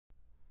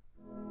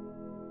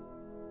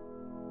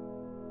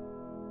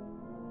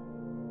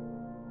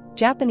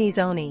Japanese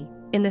Oni.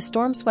 In the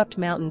storm-swept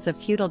mountains of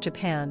feudal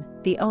Japan,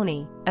 the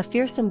Oni, a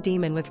fearsome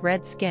demon with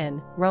red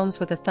skin, roams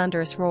with a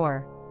thunderous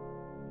roar.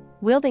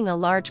 Wielding a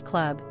large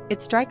club,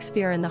 it strikes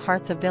fear in the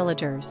hearts of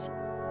villagers.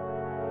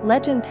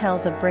 Legend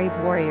tells of brave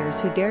warriors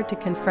who dared to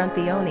confront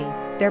the Oni,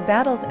 their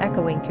battles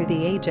echoing through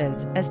the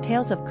ages as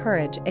tales of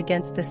courage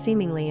against the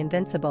seemingly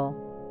invincible.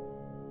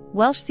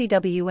 Welsh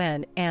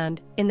Cŵn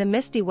and, in the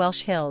misty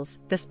Welsh hills,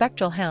 the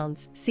spectral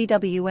hounds,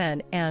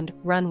 Cŵn and,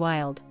 run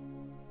wild.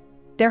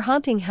 Their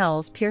haunting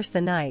howls pierce the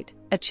night,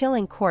 a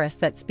chilling chorus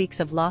that speaks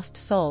of lost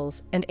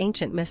souls and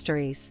ancient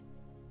mysteries.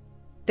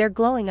 Their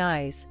glowing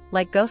eyes,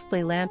 like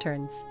ghostly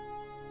lanterns,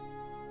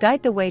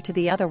 guide the way to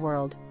the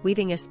otherworld,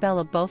 weaving a spell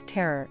of both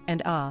terror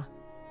and awe.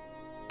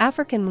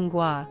 African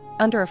Mngwa.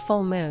 Under a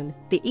full moon,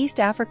 the East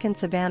African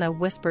savanna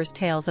whispers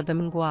tales of the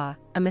Mngwa,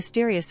 a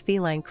mysterious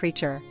feline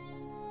creature.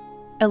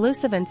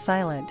 Elusive and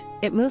silent,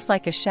 it moves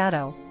like a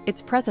shadow,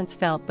 its presence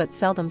felt but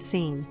seldom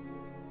seen.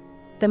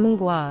 The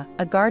Mngwa,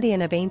 a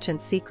guardian of ancient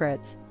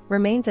secrets,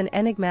 remains an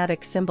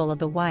enigmatic symbol of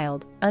the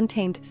wild,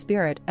 untamed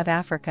spirit of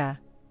Africa.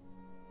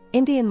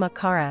 Indian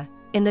Makara.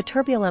 In the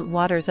turbulent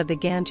waters of the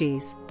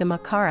Ganges, the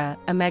Makara,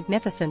 a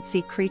magnificent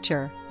sea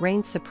creature,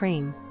 reigns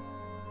supreme.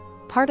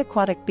 Part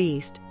aquatic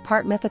beast,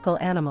 part mythical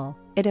animal,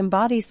 it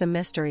embodies the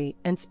mystery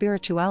and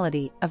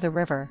spirituality of the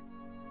river.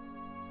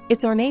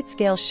 Its ornate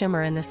scales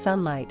shimmer in the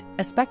sunlight,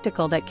 a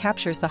spectacle that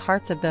captures the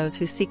hearts of those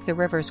who seek the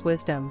river's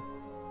wisdom.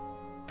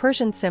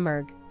 Persian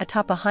Simurgh.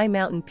 Atop a high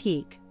mountain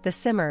peak, the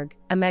Simurgh,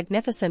 a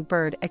magnificent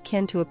bird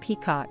akin to a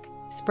peacock,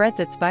 spreads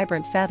its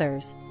vibrant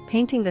feathers,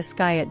 painting the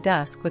sky at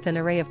dusk with an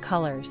array of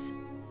colors.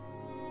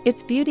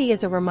 Its beauty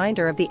is a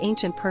reminder of the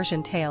ancient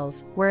Persian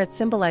tales, where it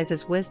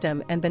symbolizes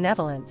wisdom and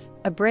benevolence,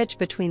 a bridge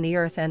between the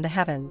earth and the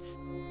heavens.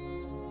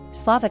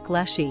 Slavic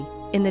Leshy.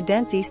 In the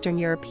dense Eastern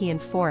European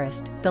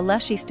forest, the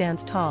Leshy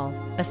stands tall,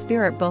 a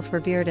spirit both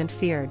revered and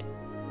feared.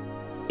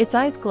 Its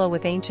eyes glow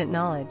with ancient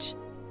knowledge,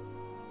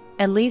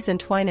 and leaves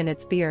entwine in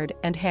its beard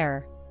and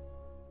hair.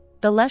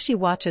 The Leshy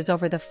watches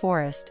over the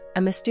forest,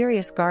 a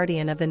mysterious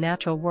guardian of the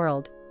natural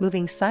world,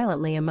 moving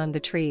silently among the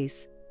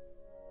trees.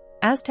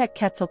 Aztec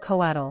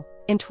Quetzalcoatl.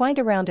 Entwined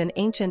around an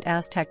ancient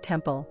Aztec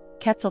temple,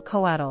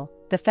 Quetzalcoatl,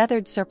 the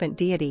feathered serpent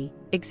deity,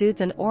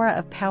 exudes an aura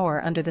of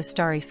power under the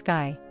starry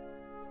sky.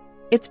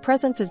 Its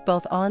presence is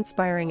both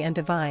awe-inspiring and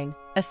divine,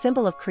 a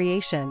symbol of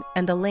creation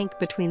and the link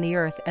between the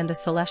earth and the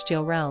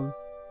celestial realm.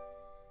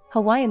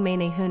 Hawaiian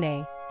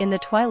Menehune. In the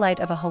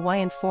twilight of a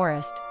Hawaiian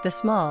forest, the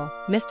small,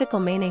 mystical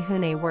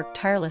Menehune work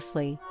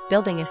tirelessly,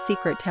 building a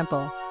secret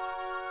temple.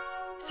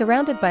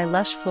 Surrounded by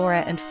lush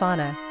flora and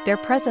fauna, their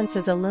presence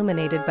is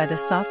illuminated by the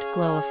soft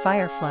glow of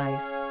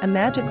fireflies, a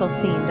magical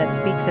scene that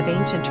speaks of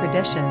ancient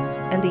traditions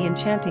and the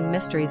enchanting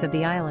mysteries of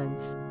the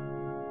islands.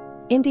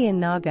 Indian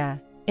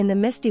Naga. In the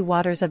misty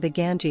waters of the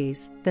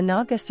Ganges, the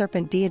Naga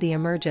serpent deity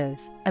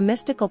emerges, a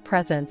mystical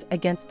presence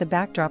against the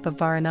backdrop of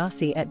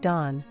Varanasi at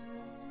dawn.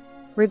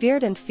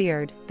 Revered and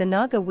feared, the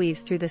Naga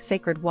weaves through the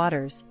sacred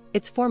waters,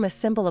 its form a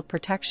symbol of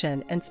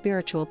protection and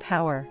spiritual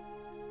power.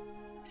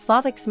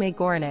 Slavic Zmey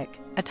Gorynych.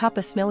 Atop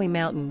a snowy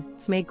mountain,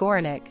 Zmey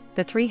Gorynych,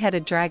 the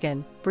three-headed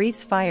dragon,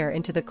 breathes fire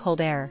into the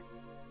cold air.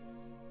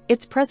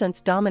 Its presence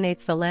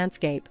dominates the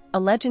landscape, a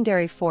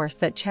legendary force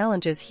that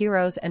challenges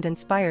heroes and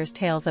inspires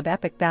tales of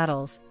epic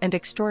battles and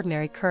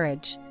extraordinary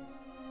courage.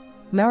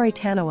 Maori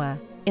Taniwha.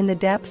 In the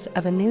depths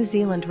of a New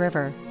Zealand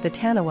river, the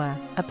Taniwha,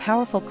 a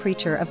powerful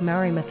creature of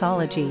Maori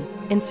mythology,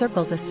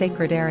 encircles a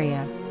sacred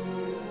area.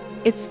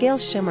 Its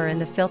scales shimmer in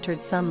the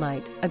filtered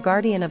sunlight, a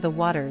guardian of the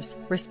waters,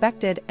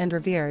 respected and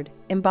revered,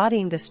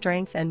 embodying the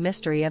strength and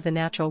mystery of the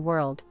natural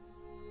world.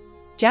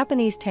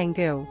 Japanese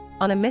Tengu.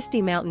 On a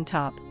misty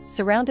mountaintop,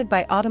 surrounded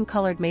by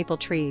autumn-colored maple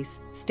trees,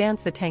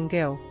 stands the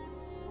Tengu.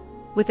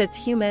 With its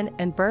human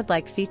and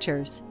bird-like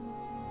features,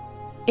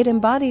 it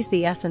embodies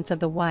the essence of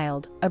the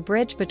wild, a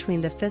bridge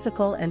between the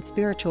physical and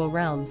spiritual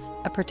realms,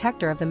 a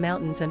protector of the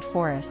mountains and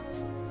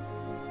forests.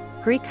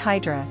 Greek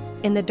Hydra.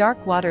 In the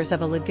dark waters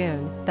of a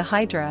lagoon, the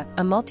Hydra,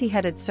 a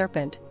multi-headed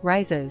serpent,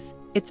 rises,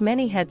 its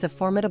many heads a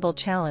formidable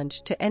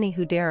challenge to any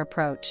who dare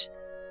approach.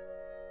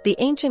 The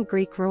ancient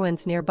Greek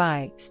ruins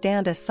nearby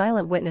stand as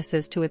silent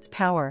witnesses to its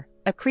power,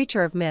 a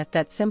creature of myth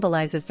that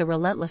symbolizes the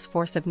relentless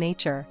force of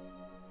nature.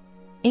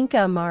 Inca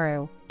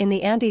Amaru. In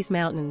the Andes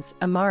Mountains,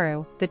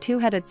 Amaru, the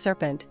two-headed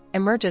serpent,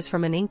 emerges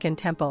from an Incan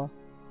temple.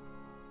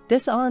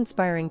 This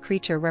awe-inspiring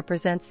creature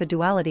represents the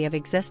duality of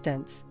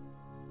existence,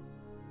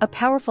 a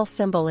powerful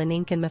symbol in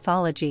Incan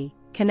mythology,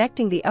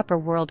 connecting the upper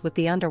world with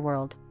the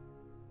underworld.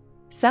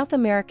 South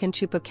American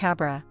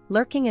Chupacabra.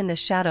 Lurking in the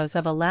shadows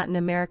of a Latin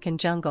American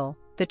jungle,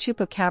 the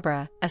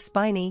Chupacabra, a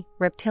spiny,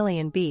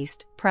 reptilian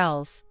beast,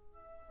 prowls.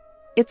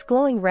 Its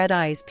glowing red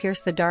eyes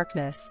pierce the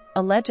darkness,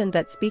 a legend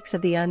that speaks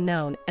of the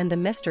unknown and the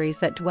mysteries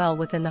that dwell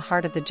within the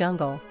heart of the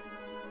jungle.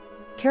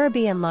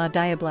 Caribbean La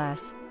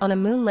Diablesse. On a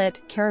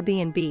moonlit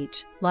Caribbean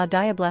beach, La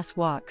Diablesse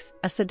walks,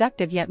 a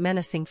seductive yet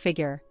menacing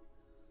figure.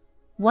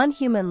 One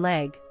human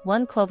leg,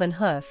 one cloven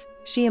hoof,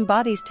 she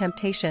embodies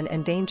temptation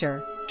and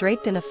danger,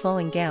 draped in a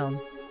flowing gown.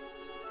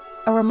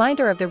 a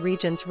reminder of the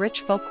region's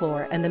rich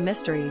folklore and the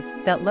mysteries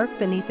that lurk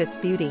beneath its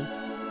beauty.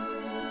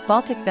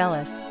 Baltic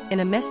Vėlės, in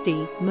a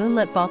misty,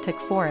 moonlit Baltic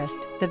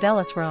forest, the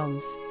Vėlės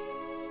roams.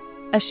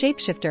 A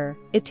shapeshifter,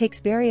 it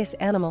takes various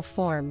animal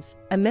forms,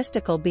 a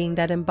mystical being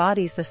that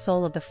embodies the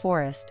soul of the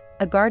forest,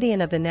 a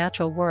guardian of the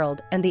natural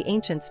world and the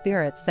ancient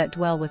spirits that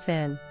dwell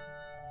within.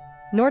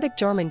 Nordic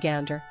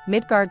Jörmungandr,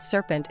 Midgard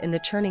serpent in the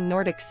churning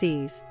Nordic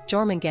seas.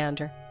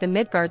 Jörmungandr, the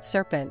Midgard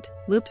serpent,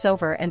 loops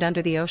over and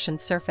under the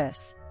ocean's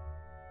surface.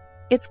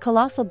 Its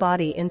colossal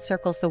body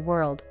encircles the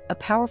world, a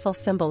powerful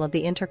symbol of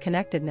the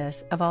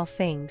interconnectedness of all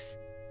things.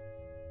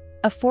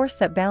 A force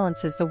that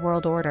balances the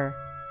world order.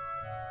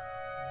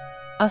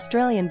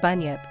 Australian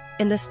Bunyip,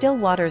 in the still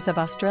waters of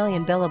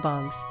Australian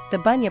billabongs, the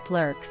Bunyip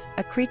lurks,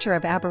 a creature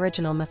of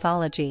Aboriginal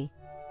mythology.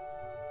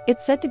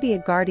 It's said to be a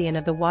guardian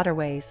of the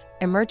waterways,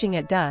 emerging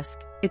at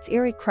dusk, its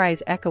eerie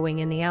cries echoing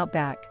in the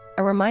outback,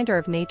 a reminder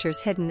of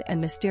nature's hidden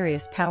and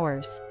mysterious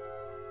powers.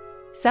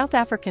 South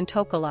African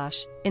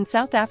Tokoloshe, in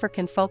South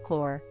African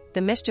folklore,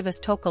 the mischievous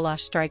Tokoloshe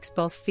strikes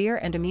both fear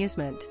and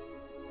amusement.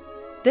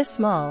 This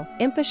small,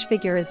 impish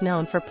figure is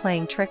known for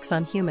playing tricks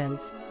on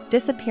humans,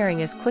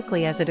 disappearing as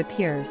quickly as it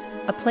appears,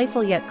 a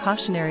playful yet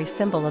cautionary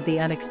symbol of the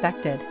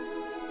unexpected.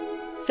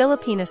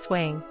 Philippine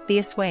Aswang, the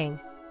Aswang.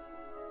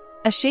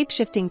 A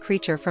shape-shifting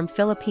creature from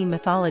Philippine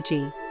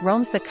mythology,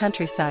 roams the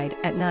countryside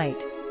at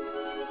night.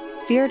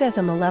 Feared as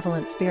a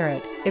malevolent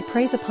spirit, it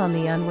preys upon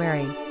the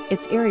unwary,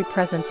 its eerie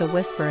presence a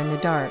whisper in the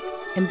dark,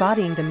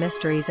 embodying the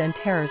mysteries and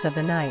terrors of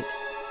the night.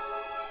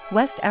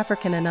 West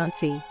African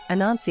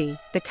Anansi,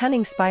 the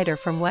cunning spider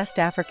from West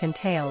African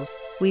tales,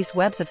 weaves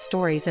webs of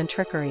stories and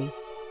trickery.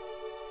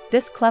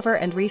 This clever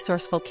and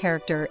resourceful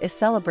character is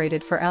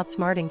celebrated for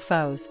outsmarting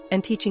foes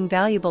and teaching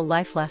valuable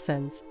life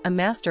lessons, a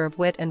master of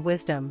wit and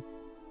wisdom.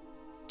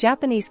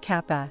 Japanese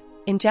Kappa,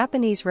 in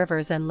Japanese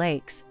rivers and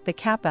lakes, the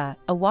Kappa,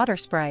 a water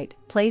sprite,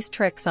 plays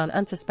tricks on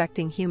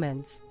unsuspecting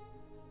humans.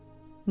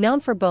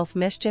 Known for both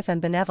mischief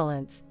and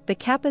benevolence, the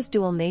Kappa's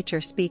dual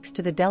nature speaks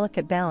to the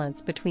delicate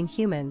balance between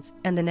humans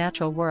and the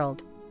natural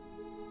world.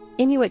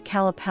 Inuit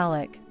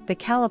Kalapalik, the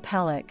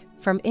Kalapalik,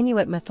 from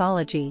Inuit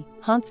mythology,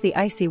 haunts the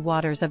icy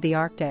waters of the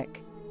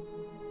Arctic.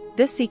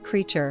 This sea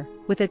creature,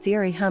 with its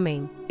eerie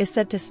humming, is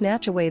said to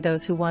snatch away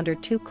those who wander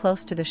too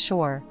close to the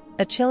shore,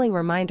 a chilling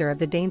reminder of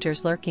the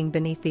dangers lurking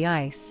beneath the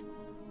ice.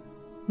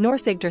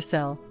 Norse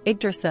Yggdrasil,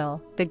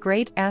 the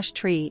great ash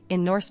tree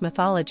in Norse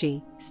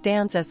mythology,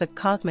 stands as the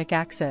cosmic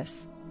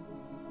axis.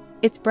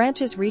 Its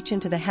branches reach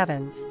into the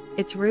heavens,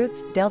 its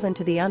roots delve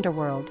into the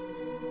underworld,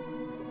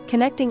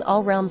 connecting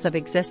all realms of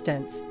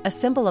existence, a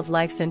symbol of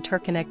life's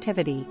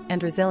interconnectivity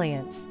and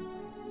resilience.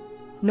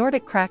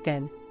 Nordic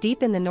Kraken,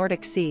 deep in the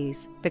Nordic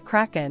seas, the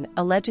Kraken,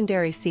 a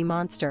legendary sea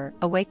monster,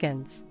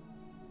 awakens.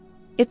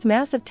 Its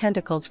massive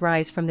tentacles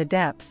rise from the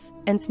depths,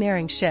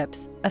 ensnaring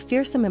ships, a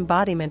fearsome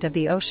embodiment of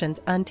the ocean's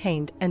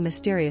untamed and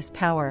mysterious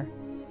power.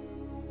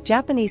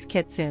 Japanese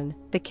Kitsune,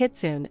 the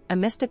Kitsune, a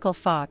mystical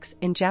fox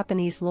in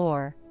Japanese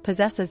lore,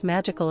 possesses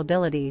magical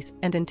abilities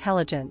and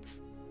intelligence.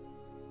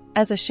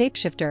 As a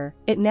shapeshifter,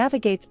 it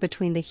navigates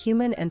between the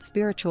human and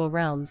spiritual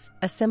realms,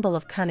 a symbol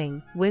of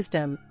cunning,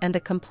 wisdom, and the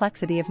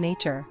complexity of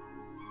nature.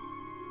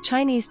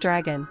 Chinese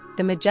Dragon,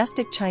 the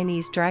majestic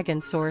Chinese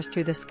dragon soars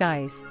through the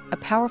skies, a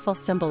powerful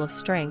symbol of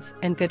strength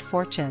and good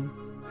fortune.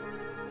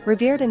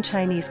 Revered in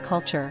Chinese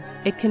culture,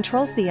 it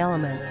controls the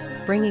elements,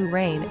 bringing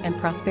rain and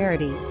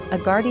prosperity, a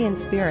guardian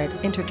spirit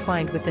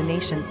intertwined with the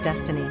nation's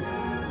destiny.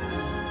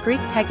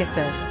 Greek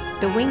Pegasus,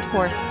 the winged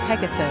horse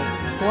Pegasus,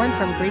 born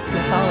from Greek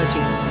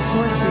mythology,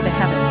 soars through the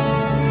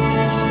heavens.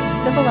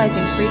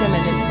 Symbolizing freedom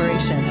and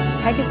inspiration,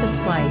 Pegasus'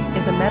 flight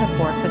is a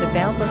metaphor for the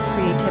boundless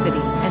creativity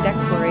and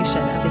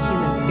exploration of the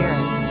human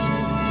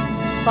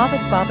spirit. Slavic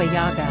Baba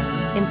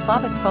Yaga, in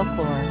Slavic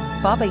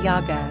folklore, Baba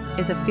Yaga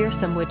is a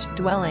fearsome witch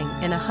dwelling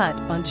in a hut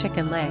on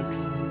chicken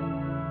legs.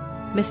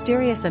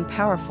 Mysterious and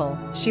powerful,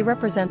 she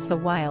represents the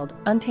wild,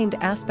 untamed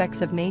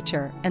aspects of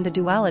nature and the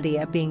duality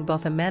of being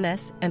both a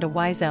menace and a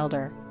wise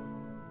elder.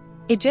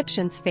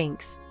 Egyptian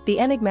Sphinx, the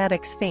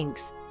enigmatic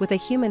Sphinx, with a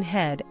human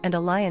head and a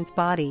lion's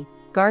body,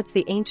 guards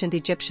the ancient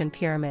Egyptian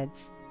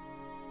pyramids.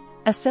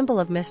 A symbol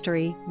of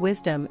mystery,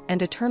 wisdom,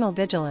 and eternal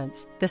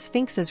vigilance, the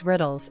Sphinx's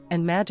riddles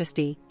and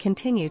majesty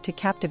continue to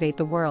captivate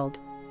the world.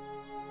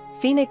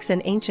 Phoenix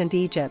in ancient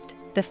Egypt,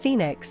 the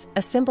phoenix,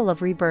 a symbol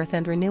of rebirth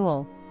and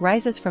renewal,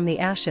 rises from the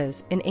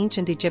ashes in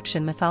ancient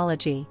Egyptian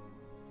mythology.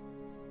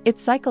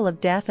 Its cycle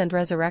of death and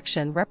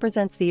resurrection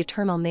represents the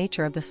eternal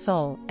nature of the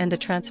soul and the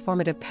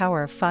transformative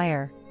power of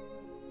fire.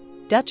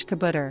 Dutch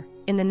Kabouter,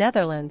 in the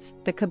Netherlands,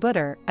 the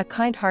kabouter, a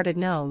kind-hearted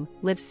gnome,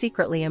 lives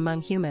secretly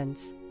among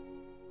humans.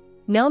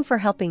 Known for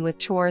helping with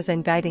chores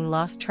and guiding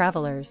lost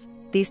travelers,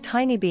 these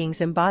tiny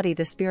beings embody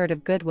the spirit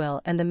of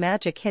goodwill and the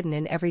magic hidden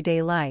in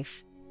everyday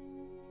life.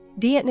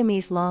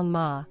 Vietnamese Long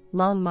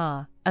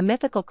Ma, a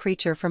mythical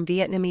creature from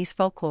Vietnamese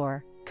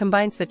folklore,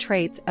 combines the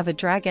traits of a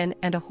dragon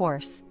and a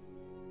horse,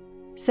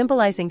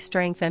 symbolizing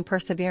strength and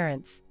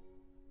perseverance.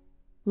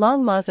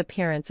 Long Ma's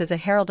appearance is a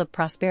herald of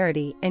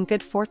prosperity and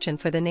good fortune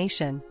for the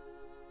nation.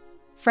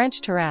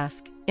 French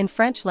Tarasque, In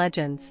French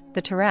legends,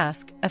 the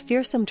Tarasque, a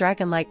fearsome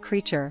dragon-like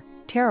creature,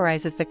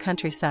 terrorizes the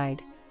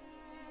countryside.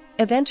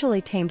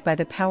 Eventually tamed by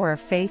the power of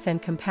faith and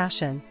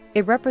compassion,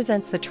 it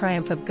represents the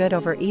triumph of good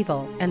over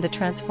evil and the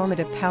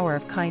transformative power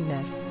of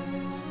kindness.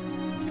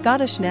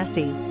 Scottish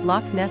Nessie,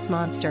 Loch Ness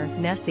Monster.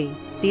 Nessie,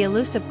 the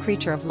elusive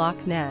creature of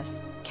Loch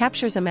Ness,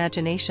 captures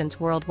imaginations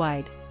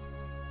worldwide.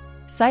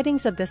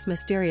 Sightings of this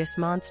mysterious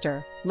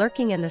monster,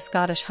 lurking in the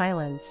Scottish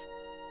Highlands,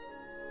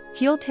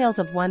 fuel tales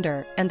of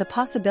wonder and the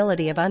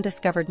possibility of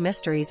undiscovered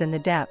mysteries in the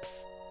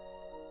depths.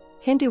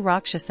 Hindu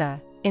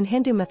Rakshasa. In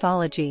Hindu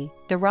mythology,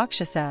 the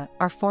Rakshasa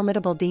are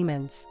formidable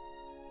demons.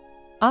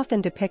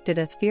 Often depicted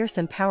as fierce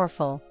and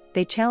powerful,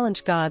 they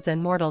challenge gods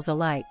and mortals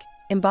alike,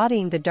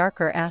 embodying the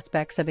darker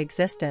aspects of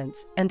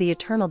existence and the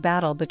eternal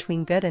battle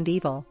between good and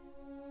evil.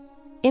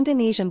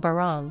 Indonesian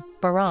Barong.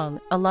 Barong,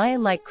 a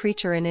lion-like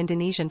creature in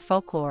Indonesian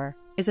folklore,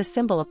 is a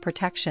symbol of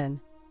protection.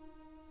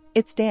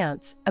 Its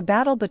dance, a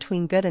battle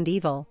between good and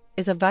evil,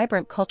 is a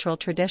vibrant cultural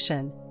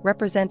tradition,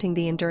 representing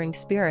the enduring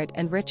spirit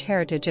and rich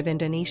heritage of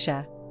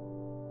Indonesia.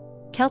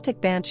 Celtic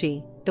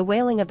Banshee. The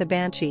wailing of the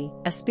Banshee,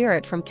 a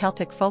spirit from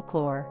Celtic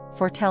folklore,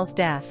 foretells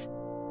death.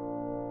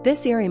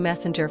 This eerie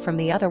messenger from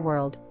the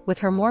otherworld, with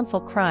her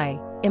mournful cry,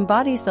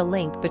 embodies the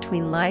link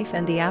between life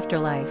and the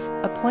afterlife,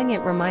 a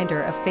poignant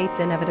reminder of fate's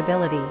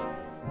inevitability.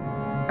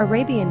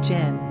 Arabian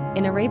Jinn.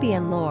 In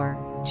Arabian lore,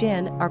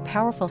 Jinn are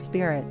powerful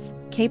spirits,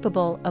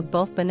 capable of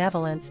both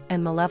benevolence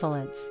and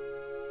malevolence.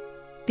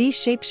 These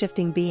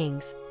shape-shifting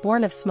beings,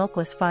 born of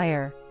smokeless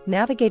fire,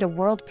 navigate a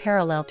world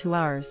parallel to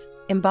ours,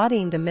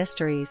 embodying the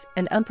mysteries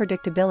and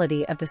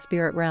unpredictability of the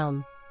spirit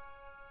realm.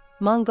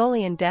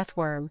 Mongolian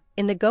Deathworm.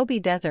 In the Gobi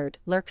Desert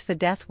lurks the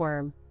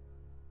Deathworm,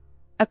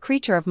 a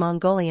creature of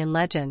Mongolian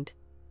legend.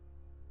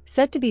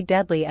 Said to be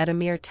deadly at a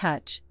mere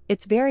touch,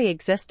 its very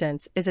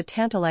existence is a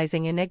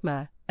tantalizing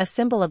enigma, a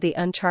symbol of the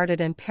uncharted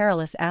and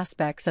perilous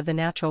aspects of the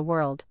natural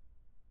world.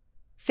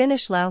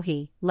 Finnish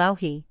Lauhi.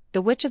 Lauhi,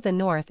 the Witch of the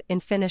North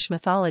in Finnish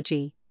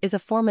mythology, is a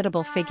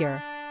formidable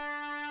figure.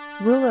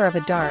 Ruler of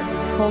a dark,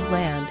 cold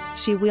land,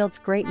 she wields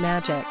great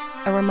magic,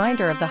 a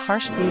reminder of the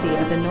harsh beauty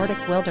of the Nordic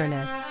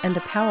wilderness and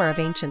the power of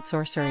ancient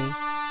sorcery.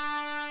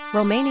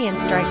 Romanian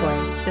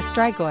Strigoi. The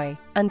Strigoi,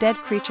 undead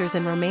creatures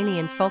in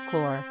Romanian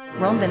folklore,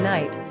 roam the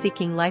night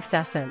seeking life's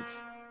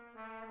essence.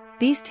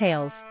 These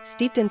tales,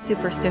 steeped in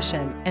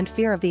superstition and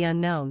fear of the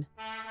unknown,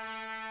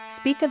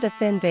 speak of the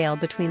thin veil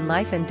between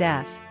life and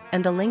death,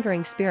 and the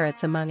lingering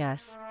spirits among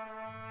us.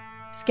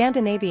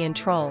 Scandinavian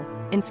Troll.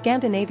 In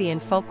Scandinavian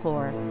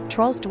folklore,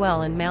 trolls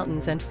dwell in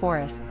mountains and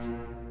forests.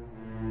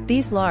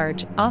 These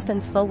large, often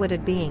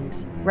slow-witted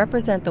beings,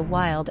 represent the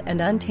wild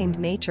and untamed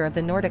nature of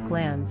the Nordic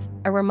lands,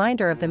 a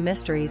reminder of the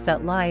mysteries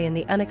that lie in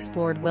the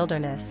unexplored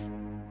wilderness.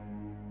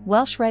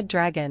 Welsh Red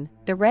Dragon.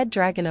 The Red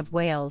Dragon of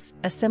Wales,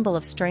 a symbol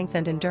of strength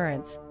and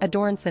endurance,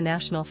 adorns the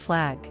national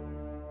flag.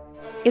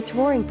 Its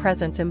roaring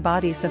presence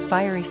embodies the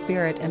fiery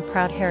spirit and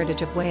proud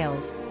heritage of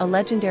Wales, a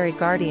legendary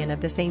guardian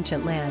of this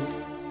ancient land.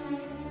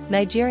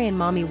 Nigerian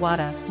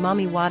Mamiwata.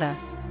 Mamiwata,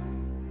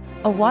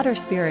 a water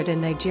spirit in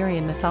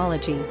Nigerian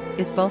mythology,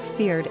 is both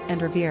feared and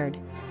revered.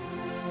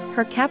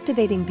 Her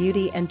captivating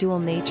beauty and dual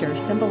nature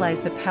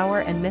symbolize the power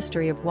and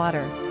mystery of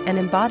water, an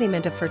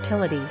embodiment of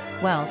fertility,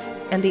 wealth,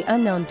 and the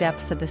unknown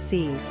depths of the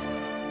seas.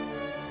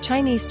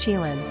 Chinese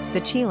Qilin.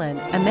 The Qilin,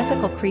 a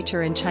mythical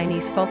creature in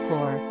Chinese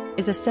folklore,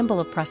 is a symbol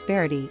of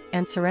prosperity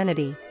and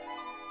serenity.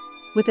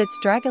 With its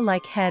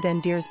dragon-like head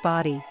and deer's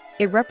body,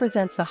 it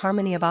represents the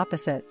harmony of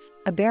opposites,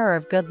 a bearer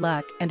of good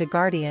luck and a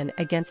guardian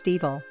against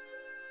evil.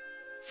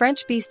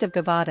 French Beast of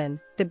Gavaudan.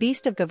 The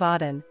Beast of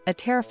Gavaudan, a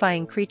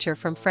terrifying creature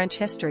from French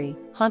history,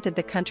 haunted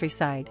the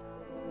countryside.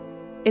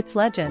 Its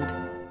legend,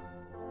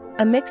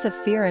 a mix of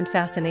fear and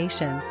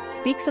fascination,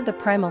 speaks of the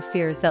primal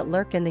fears that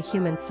lurk in the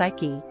human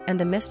psyche and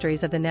the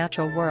mysteries of the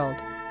natural world.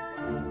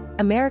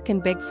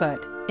 American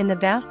Bigfoot. In the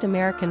vast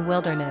American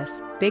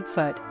wilderness,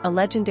 Bigfoot, a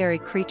legendary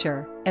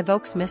creature,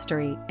 evokes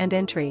mystery and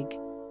intrigue.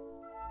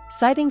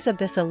 Sightings of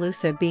this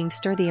elusive being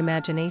stir the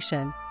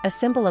imagination, a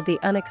symbol of the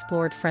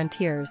unexplored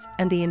frontiers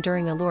and the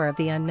enduring allure of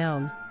the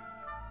unknown.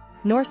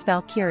 Norse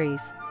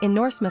Valkyries. In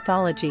Norse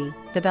mythology,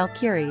 the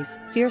Valkyries,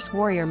 fierce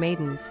warrior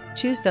maidens,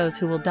 choose those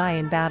who will die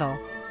in battle.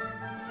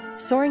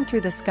 Soaring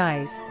through the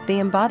skies, they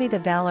embody the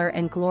valor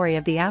and glory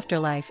of the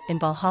afterlife in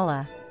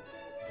Valhalla,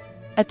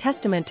 a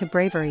testament to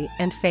bravery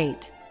and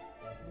fate.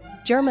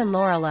 German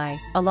Lorelei.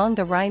 Along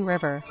the Rhine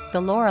River, the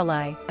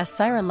Lorelei, a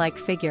siren-like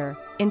figure,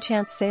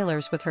 enchants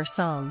sailors with her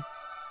song.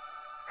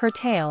 Her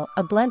tale,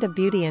 a blend of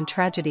beauty and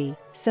tragedy,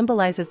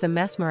 symbolizes the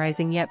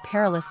mesmerizing yet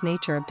perilous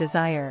nature of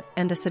desire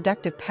and the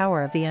seductive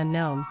power of the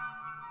unknown.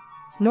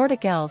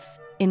 Nordic Elves.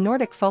 In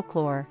Nordic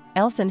folklore,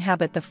 elves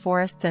inhabit the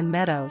forests and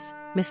meadows,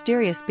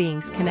 mysterious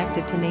beings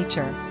connected to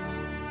nature.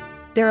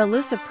 Their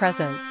elusive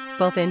presence,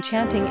 both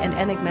enchanting and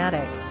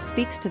enigmatic,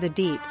 speaks to the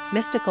deep,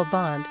 mystical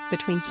bond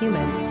between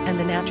humans and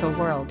the natural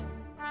world.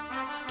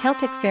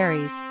 Celtic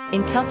Fairies.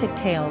 In Celtic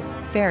tales,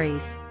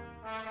 fairies,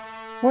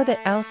 or the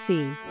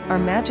Alsi, are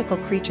magical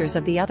creatures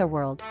of the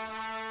otherworld.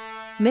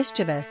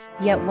 Mischievous,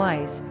 yet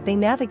wise, they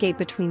navigate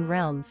between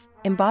realms,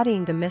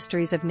 embodying the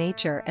mysteries of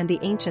nature and the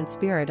ancient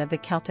spirit of the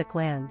Celtic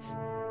lands.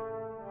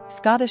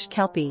 Scottish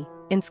Kelpie.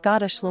 In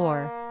Scottish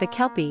lore, the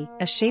Kelpie,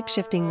 a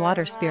shape-shifting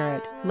water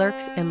spirit,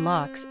 lurks in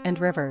lochs and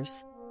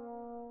rivers.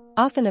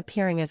 Often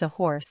appearing as a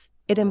horse,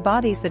 it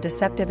embodies the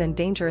deceptive and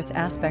dangerous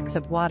aspects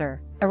of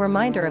water, a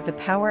reminder of the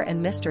power and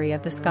mystery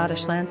of the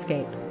Scottish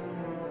landscape.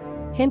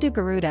 Hindu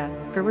Garuda.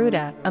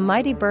 Garuda, a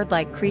mighty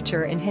bird-like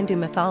creature in Hindu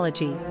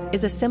mythology,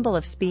 is a symbol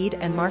of speed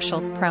and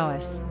martial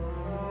prowess.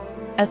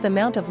 As the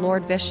mount of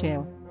Lord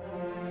Vishnu,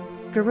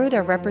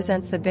 Garuda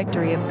represents the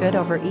victory of good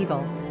over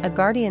evil, a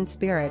guardian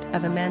spirit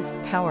of immense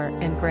power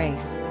and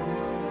grace.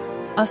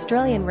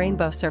 Australian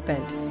Rainbow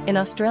Serpent. In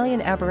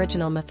Australian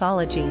Aboriginal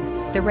mythology,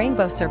 the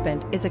rainbow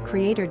serpent is a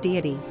creator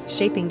deity,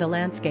 shaping the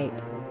landscape.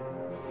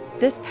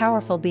 This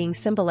powerful being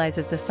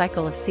symbolizes the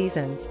cycle of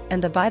seasons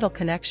and the vital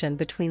connection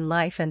between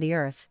life and the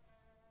earth.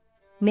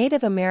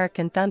 Native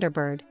American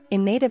Thunderbird.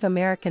 In Native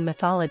American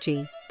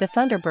mythology, the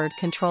Thunderbird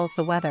controls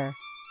the weather.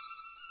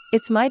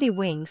 Its mighty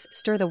wings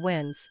stir the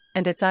winds,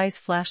 and its eyes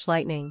flash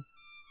lightning.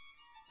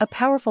 A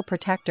powerful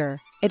protector,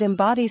 it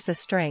embodies the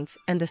strength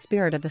and the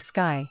spirit of the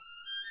sky.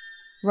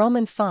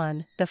 Roman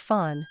Faun. The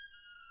faun,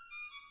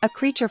 a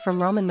creature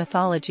from Roman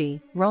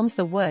mythology, roams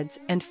the woods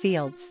and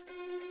fields.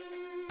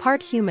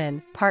 Part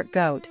human, part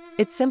goat,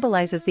 it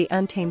symbolizes the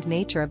untamed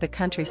nature of the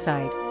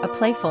countryside, a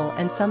playful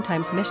and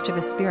sometimes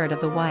mischievous spirit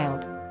of the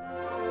wild.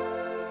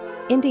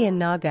 Indian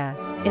Naga.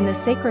 In the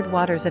sacred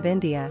waters of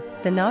India,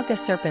 the Naga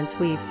serpents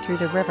weave through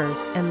the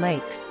rivers and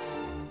lakes.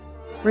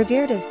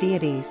 Revered as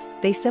deities,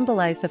 they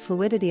symbolize the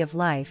fluidity of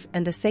life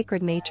and the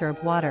sacred nature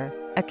of water,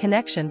 a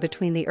connection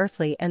between the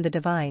earthly and the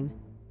divine.